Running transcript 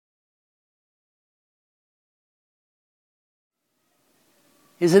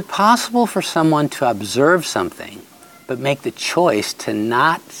Is it possible for someone to observe something, but make the choice to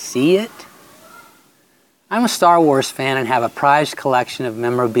not see it? I'm a Star Wars fan and have a prized collection of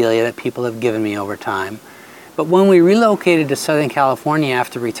memorabilia that people have given me over time. But when we relocated to Southern California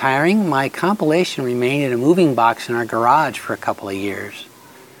after retiring, my compilation remained in a moving box in our garage for a couple of years.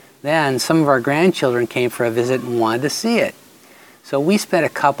 Then some of our grandchildren came for a visit and wanted to see it. So we spent a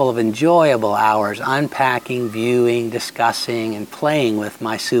couple of enjoyable hours unpacking, viewing, discussing, and playing with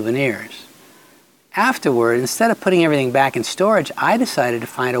my souvenirs. Afterward, instead of putting everything back in storage, I decided to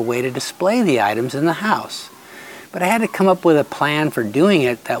find a way to display the items in the house. But I had to come up with a plan for doing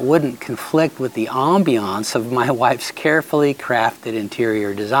it that wouldn't conflict with the ambience of my wife's carefully crafted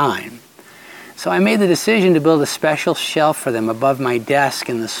interior design. So I made the decision to build a special shelf for them above my desk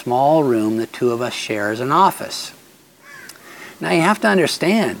in the small room the two of us share as an office. Now you have to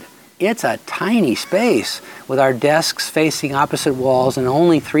understand, it's a tiny space with our desks facing opposite walls and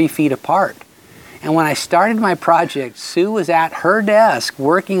only 3 feet apart. And when I started my project, Sue was at her desk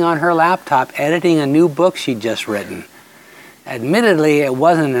working on her laptop editing a new book she'd just written. Admittedly, it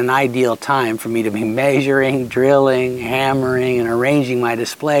wasn't an ideal time for me to be measuring, drilling, hammering, and arranging my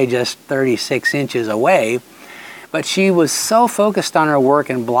display just 36 inches away. But she was so focused on her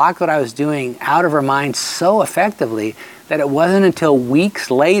work and blocked what I was doing out of her mind so effectively that it wasn't until weeks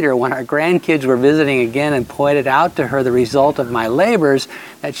later when our grandkids were visiting again and pointed out to her the result of my labors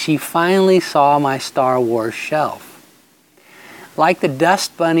that she finally saw my Star Wars shelf. Like the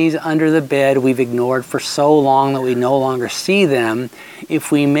dust bunnies under the bed we've ignored for so long that we no longer see them,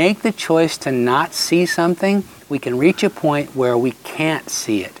 if we make the choice to not see something, we can reach a point where we can't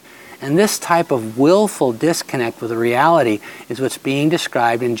see it. And this type of willful disconnect with reality is what's being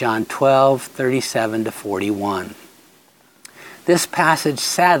described in John 12:37-41. This passage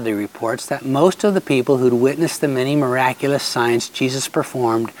sadly reports that most of the people who'd witnessed the many miraculous signs Jesus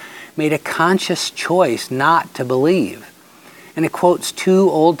performed made a conscious choice not to believe. And it quotes 2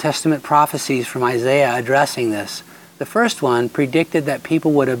 Old Testament prophecies from Isaiah addressing this. The first one predicted that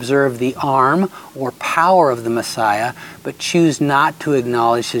people would observe the arm or power of the Messiah, but choose not to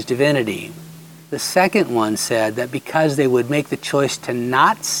acknowledge his divinity. The second one said that because they would make the choice to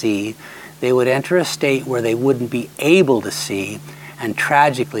not see, they would enter a state where they wouldn't be able to see and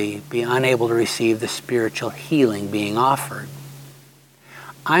tragically be unable to receive the spiritual healing being offered.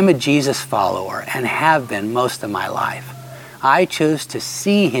 I'm a Jesus follower and have been most of my life. I chose to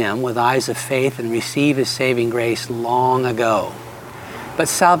see him with eyes of faith and receive his saving grace long ago. But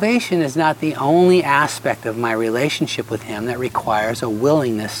salvation is not the only aspect of my relationship with him that requires a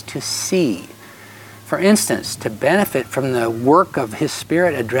willingness to see. For instance, to benefit from the work of his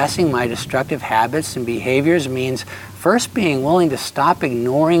Spirit addressing my destructive habits and behaviors means first being willing to stop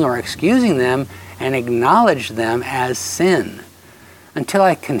ignoring or excusing them and acknowledge them as sin. Until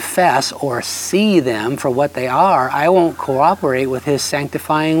I confess or see them for what they are, I won't cooperate with his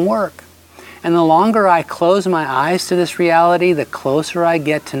sanctifying work. And the longer I close my eyes to this reality, the closer I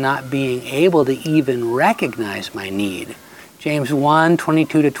get to not being able to even recognize my need. James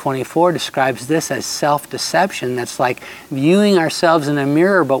 1:22-24 describes this as self-deception. That's like viewing ourselves in a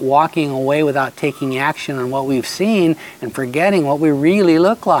mirror but walking away without taking action on what we've seen and forgetting what we really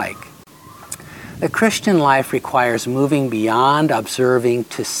look like. The Christian life requires moving beyond observing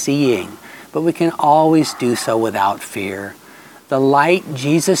to seeing, but we can always do so without fear. The light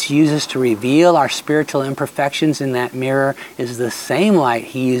Jesus uses to reveal our spiritual imperfections in that mirror is the same light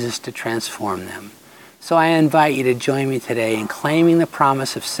he uses to transform them. So I invite you to join me today in claiming the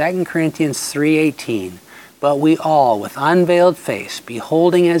promise of 2 Corinthians 3:18. But we all, with unveiled face,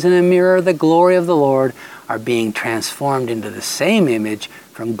 beholding as in a mirror the glory of the Lord, are being transformed into the same image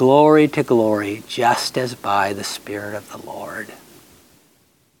from glory to glory, just as by the Spirit of the Lord.